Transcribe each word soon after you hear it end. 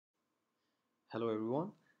Hello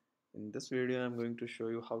everyone. In this video I'm going to show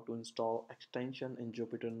you how to install extension in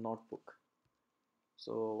Jupyter Notebook.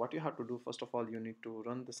 So what you have to do, first of all, you need to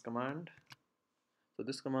run this command. So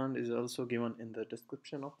this command is also given in the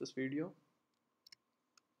description of this video.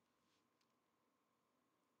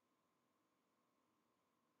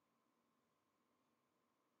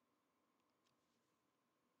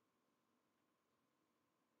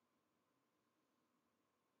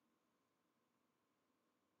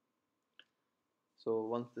 So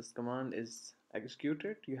once this command is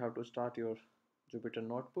executed, you have to start your Jupyter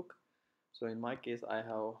Notebook. So in my case I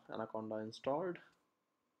have Anaconda installed.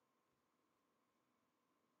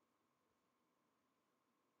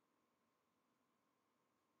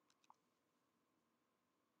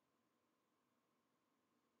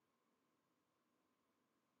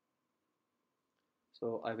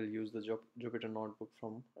 So I will use the Jupyter Notebook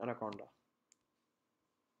from Anaconda.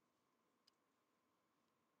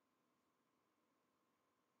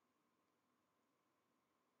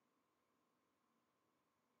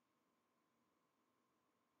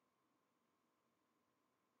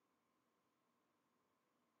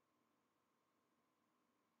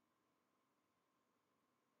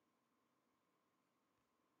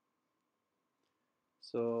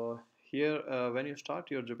 So here when you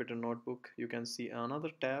start your Jupyter Notebook, you can see another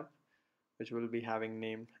tab which will be having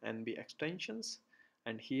name nbextensions,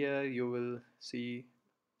 and here you will see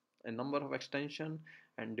a number of extension,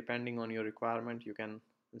 and depending on your requirement you can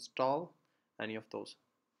install any of those.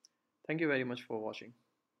 Thank you very much for watching.